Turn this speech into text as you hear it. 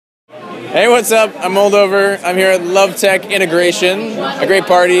Hey, what's up? I'm Moldover. I'm here at LoveTech Integration, a great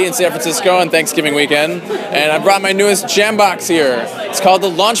party in San Francisco on Thanksgiving weekend. And I brought my newest jam box here. It's called the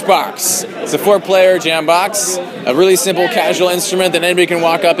Launchbox. It's a 4-player jam box, a really simple casual instrument that anybody can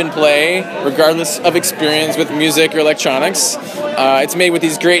walk up and play, regardless of experience with music or electronics. It's made with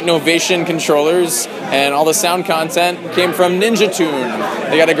these great Novation controllers, and all the sound content came from Ninja Tune.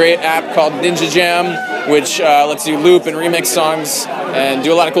 They got a great app called Ninja Jam, which lets you loop and remix songs and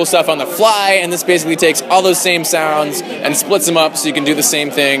do a lot of cool stuff on the fly, and this basically takes all those same sounds and splits them up so you can do the same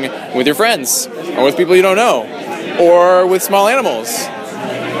thing with your friends, or with people you don't know, or with small animals.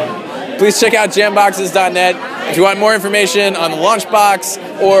 Please check out jamboxes.net if you want more information on the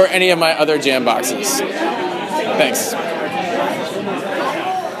Launchbox or any of my other jam boxes. Thanks.